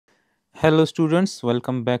Hello students,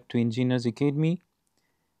 welcome back to Engineers Academy.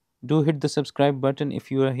 Do hit the subscribe button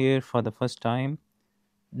if you are here for the first time.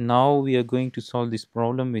 Now we are going to solve this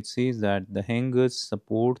problem which says that the hangers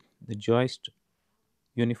support the joist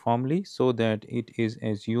uniformly so that it is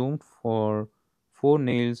assumed for 4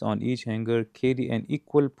 nails on each hanger carry an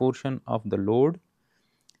equal portion of the load.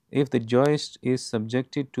 If the joist is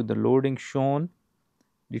subjected to the loading shown,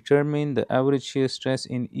 determine the average shear stress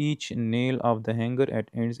in each nail of the hanger at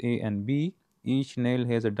ends A and B. Each nail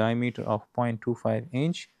has a diameter of 0.25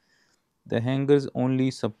 inch. The hangers only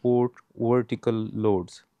support vertical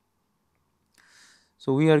loads.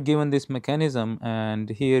 So we are given this mechanism, and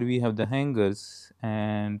here we have the hangers,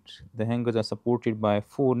 and the hangers are supported by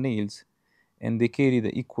 4 nails and they carry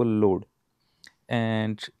the equal load.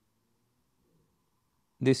 And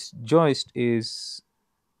this joist is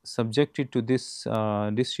subjected to this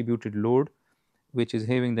distributed load, which is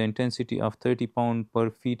having the intensity of 30 pound per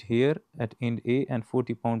feet here at end A and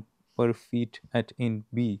 40 pound per feet at end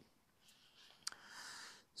B.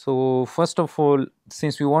 So first of all,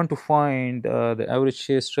 since we want to find the average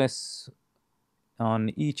shear stress on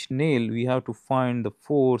each nail, we have to find the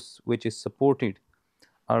force which is supported,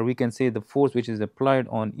 or we can say the force which is applied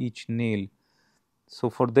on each nail. So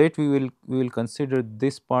for that we will consider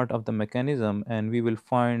this part of the mechanism, and we will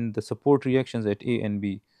find the support reactions at A and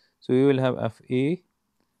B. So we will have Fa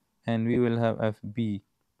and we will have Fb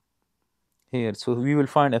here. So we will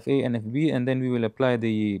find Fa and Fb, and then we will apply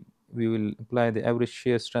the average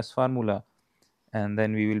shear stress formula, and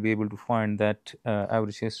then we will be able to find that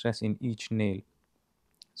average shear stress in each nail.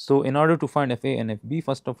 So in order to find Fa and Fb,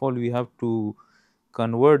 first of all we have to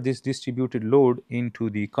convert this distributed load into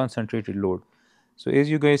the concentrated load. So as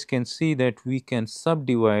you guys can see that we can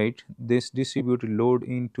subdivide this distributed load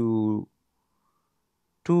into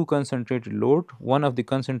two concentrated load. One of the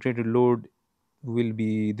concentrated load will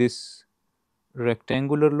be this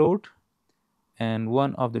rectangular load, and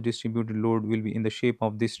one of the distributed load will be in the shape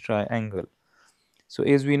of this triangle. So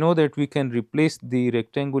as we know that we can replace the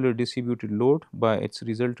rectangular distributed load by its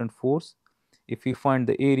resultant force if we find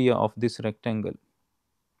the area of this rectangle.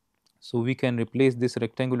 So we can replace this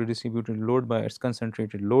rectangular distributed load by its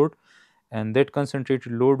concentrated load, and that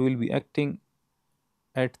concentrated load will be acting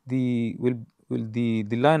at the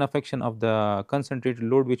line of action of the concentrated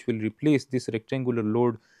load, which will replace this rectangular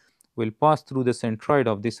load, will pass through the centroid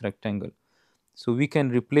of this rectangle. So we can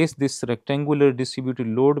replace this rectangular distributed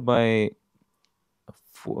load by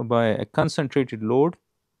a concentrated load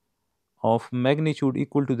of magnitude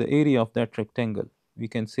equal to the area of that rectangle. We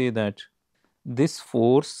can say that this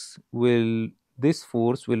force will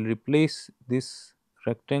replace this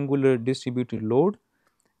rectangular distributed load,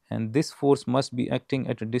 and this force must be acting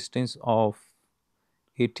at a distance of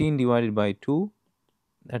 18 divided by 2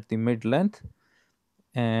 at the mid length.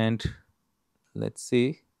 And let's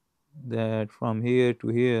say that from here to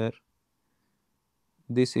here,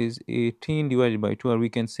 this is 18 divided by 2, or we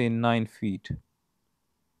can say 9 feet.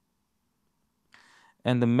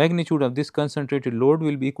 And the magnitude of this concentrated load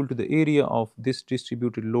will be equal to the area of this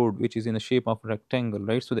distributed load, which is in the shape of rectangle,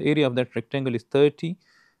 right? So the area of that rectangle is 30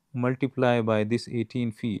 multiplied by this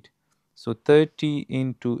 18 feet. So 30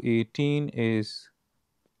 into 18 is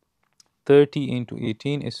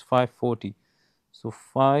 540. So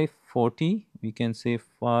 540, we can say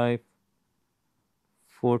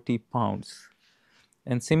 540 pounds.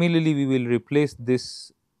 And similarly, we will replace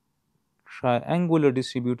this triangular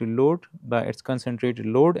distributed load by its concentrated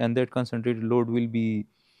load, and that concentrated load the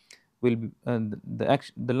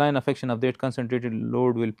line of action of that concentrated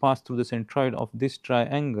load will pass through the centroid of this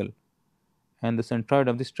triangle, and the centroid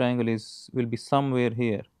of this triangle will be somewhere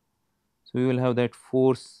here. So we will have that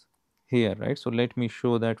force here, right? So let me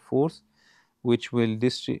show that force which will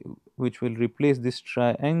replace this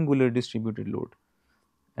triangular distributed load,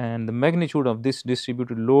 and the magnitude of this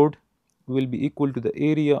distributed load will be equal to the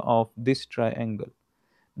area of this triangle.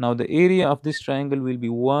 Now the area of this triangle will be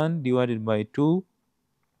 1 divided by 2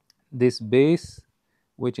 this base,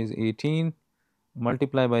 which is 18,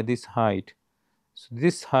 multiplied by this height. So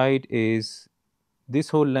this height is, this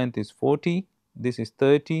whole length is 40, this is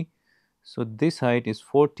 30, so this height is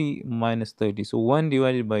 40 minus 30. So 1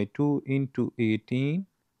 divided by 2 into 18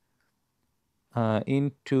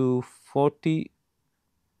 into 40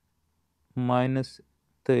 minus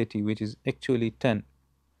 30, which is actually 10.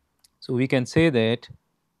 So we can say that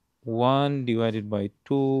 1 divided by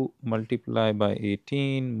 2 multiplied by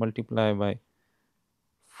 18 multiplied by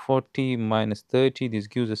 40 minus 30, this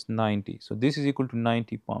gives us 90. So this is equal to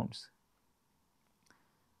 90 pounds.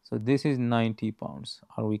 So this is 90 pounds,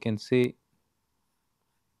 or we can say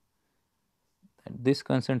This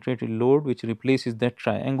concentrated load, which replaces that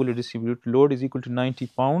triangular distributed load, is equal to 90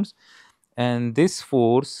 pounds, and this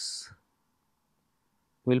force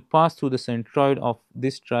will pass through the centroid of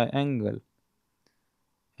this triangle,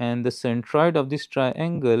 and the centroid of this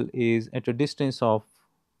triangle is at a distance of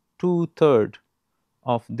 2/3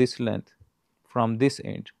 of this length from this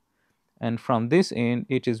end, and from this end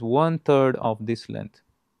it is 1/3 of this length.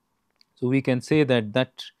 So we can say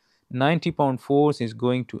that 90-pound force is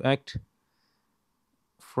going to act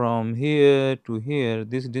from here to here.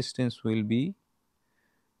 This distance will be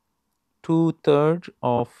 2/3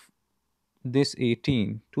 of this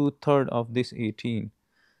 18, 2/3 of this 18.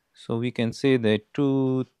 So we can say that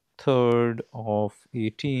 2/3 of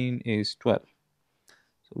 18 is 12.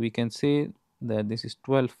 So we can say that this is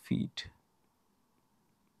 12 feet.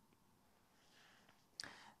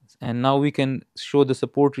 And now we can show the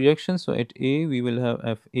support reaction. So at A we will have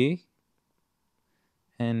FA,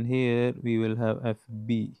 and here we will have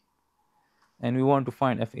FB, and we want to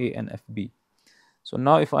find FA and FB. So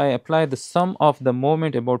now if I apply the sum of the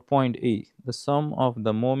moment about point A, the sum of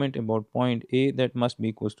the moment about point A, that must be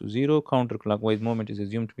equals to 0. Counterclockwise moment is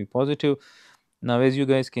assumed to be positive. Now as you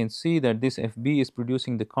guys can see that this FB is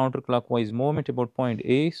producing the counterclockwise moment about point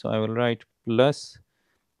A, so I will write plus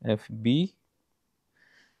FB.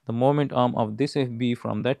 The moment arm of this FB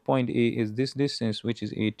from that point A is this distance, which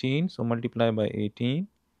is 18, so multiply by 18.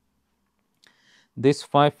 This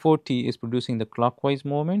 540 is producing the clockwise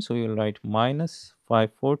moment, so you will write minus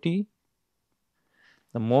 540.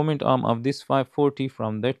 The moment arm of this 540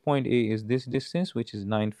 from that point A is this distance, which is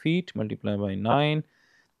 9 feet, multiply by 9.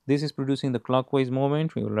 This is producing the clockwise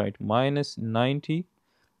moment, we will write minus 90.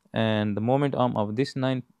 And the moment arm of this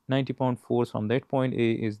 90-pound force from that point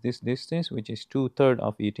A is this distance, which is 2/3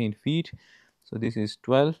 of 18 feet. So this is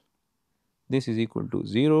 12. This is equal to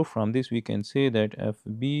 0. From this we can say that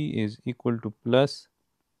FB is equal to plus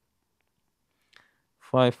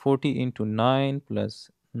 540 into 9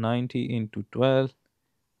 plus 90 into 12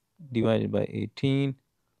 divided by 18.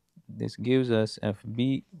 This gives us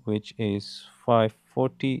FB, which is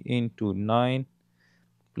 540 into 9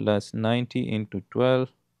 plus 90 into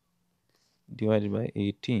 12 divided by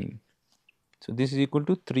 18. So this is equal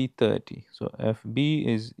to 330. So FB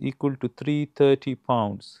is equal to 330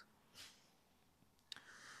 pounds.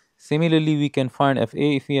 Similarly, we can find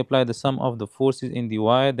FA if we apply the sum of the forces in the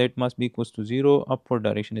wire, that must be equals to 0. Upward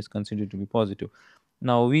direction is considered to be positive.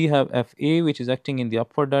 Now we have FA, which is acting in the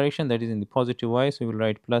upward direction, that is in the positive y, so we will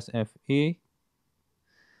write plus FA.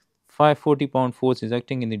 540-pound force is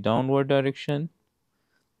acting in the downward direction.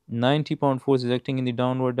 90-pound force is acting in the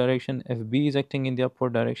downward direction. FB is acting in the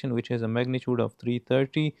upward direction, which has a magnitude of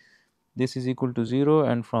 330. This is equal to 0,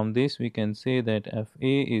 and from this we can say that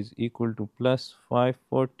FA is equal to plus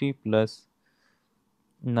 540 plus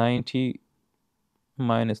 90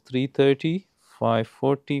 minus 330.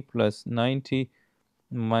 540 plus 90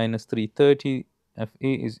 minus 330.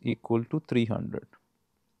 FA is equal to 300.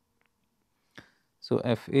 So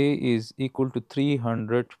FA is equal to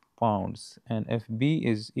 300 pounds and FB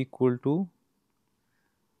is equal to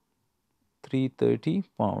 330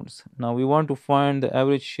 pounds. Now we want to find the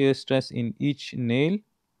average shear stress in each nail.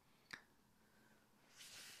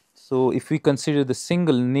 So if we consider the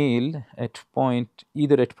single nail at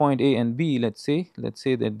either at point A and B, let's say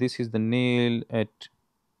that this is the nail at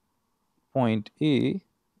point A.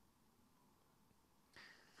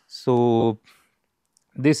 So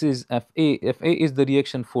this is FA. FA is the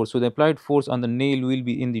reaction force. So the applied force on the nail will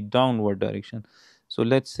be in the downward direction. So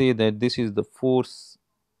let's say that this is the force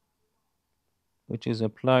which is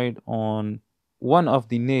applied on one of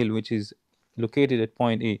the nail which is located at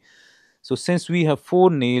point A. So since we have 4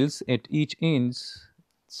 nails at each ends,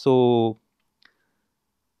 so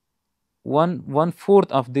one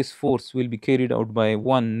fourth of this force will be carried out by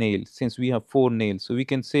one nail, since we have 4 nails. So we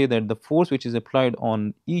can say that the force which is applied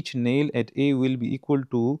on each nail at A will be equal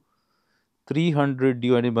to 300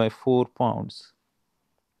 divided by 4 pounds.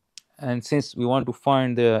 And since we want to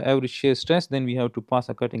find the average shear stress, then we have to pass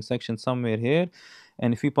a cutting section somewhere here.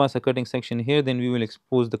 And if we pass a cutting section here, then we will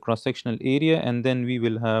expose the cross-sectional area, and then we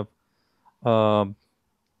will have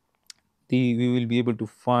we will be able to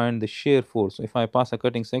find the shear force. So if I pass a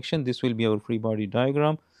cutting section, this will be our free body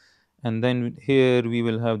diagram, and then here we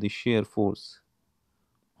will have the shear force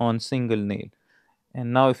on single nail.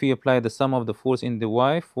 And now if we apply the sum of the force in the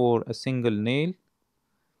Y for a single nail,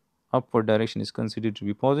 upward direction is considered to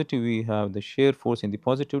be positive. We have the shear force in the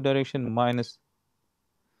positive direction minus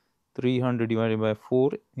 300 divided by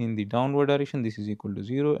 4 in the downward direction. This is equal to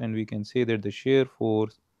 0, and we can say that the shear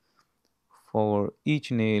force for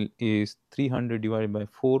each nail is 300 divided by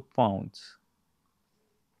 4 pounds.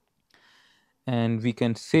 And we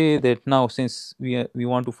can say that now, since we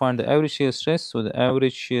want to find the average shear stress, so the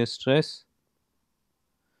average shear stress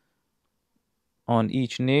on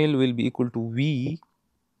each nail will be equal to V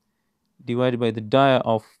divided by the dia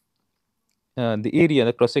of the area,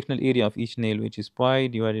 the cross-sectional area of each nail, which is pi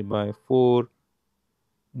divided by 4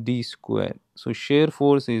 d square. So shear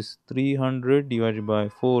force is 300 divided by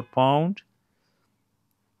 4 pound,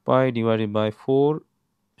 pi divided by 4,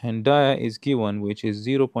 and dia is given, which is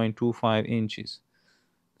 0.25 inches.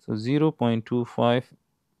 So 0.25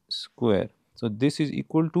 square. So this is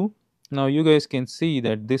equal to, now you guys can see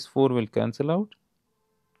that this 4 will cancel out.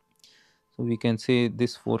 So we can say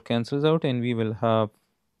this 4 cancels out, and we will have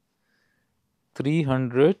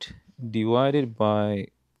 300 divided by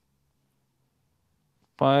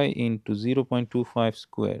pi into 0.25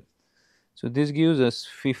 square. So this gives us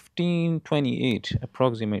 1528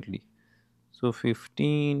 approximately. So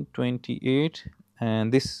 1528,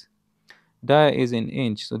 and this dia is in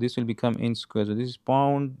inch, so this will become inch square. So this is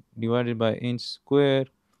pound divided by inch square,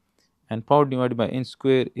 and pound divided by inch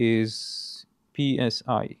square is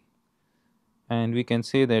psi, and we can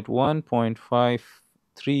say that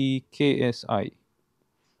 1.53 ksi.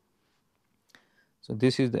 So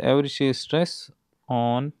this is the average shear stress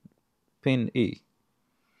on pin A.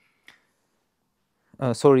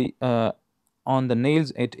 On the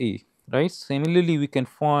nails at A, right? Similarly, we can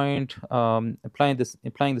find applying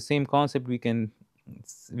the same concept. We can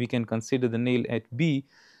consider the nail at B.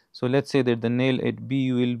 So let's say that the nail at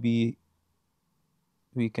B will be.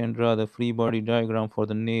 We can draw the free body diagram for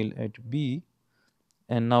the nail at B,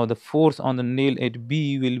 and now the force on the nail at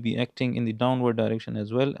B will be acting in the downward direction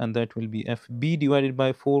as well, and that will be FB divided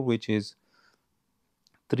by 4, which is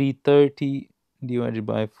 330 divided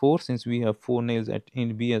by 4, since we have 4 nails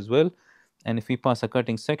in B as well. And if we pass a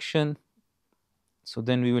cutting section, so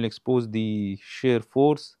then we will expose the shear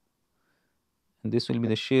force, and this will be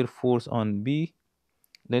the shear force on B.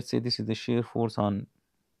 Let's say this is the shear force on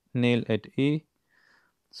nail at A.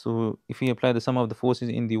 So if we apply the sum of the forces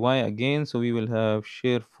in the Y again, so we will have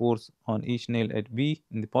shear force on each nail at B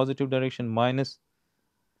in the positive direction minus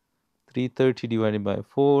 330 divided by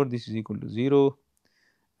 4. This is equal to 0,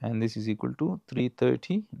 and this is equal to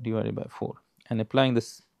 330 divided by 4. And applying the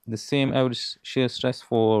same average shear stress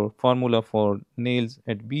for formula for nails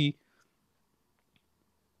at B.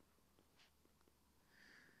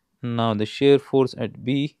 Now the shear force at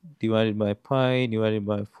B divided by pi divided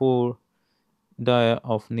by 4 dia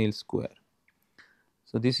of nail square.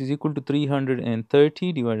 So this is equal to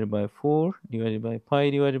 330 divided by 4 divided by pi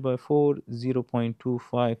divided by 4,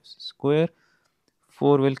 0.25 square.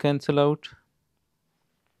 4 will cancel out,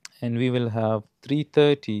 and we will have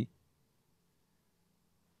 330.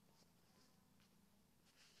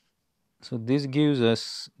 So this gives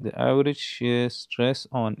us the average shear stress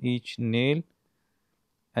on each nail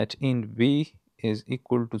at end B is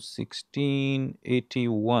equal to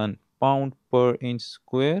 1681 pound per inch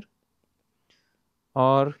square,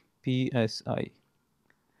 or psi.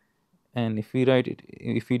 And if we divide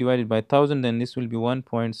it by 1000, then this will be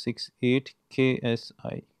 1.68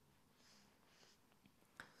 ksi.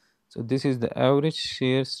 So this is the average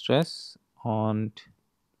shear stress on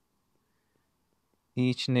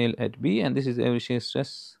each nail at B, and this is the average shear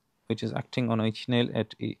stress which is acting on each nail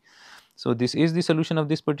at A. So this is the solution of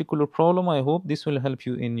this particular problem. I hope this will help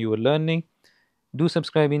you in your learning. Do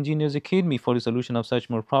subscribe Engineers Academy for the solution of such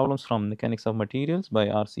more problems from Mechanics of Materials by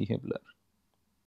R.C. Hibbeler.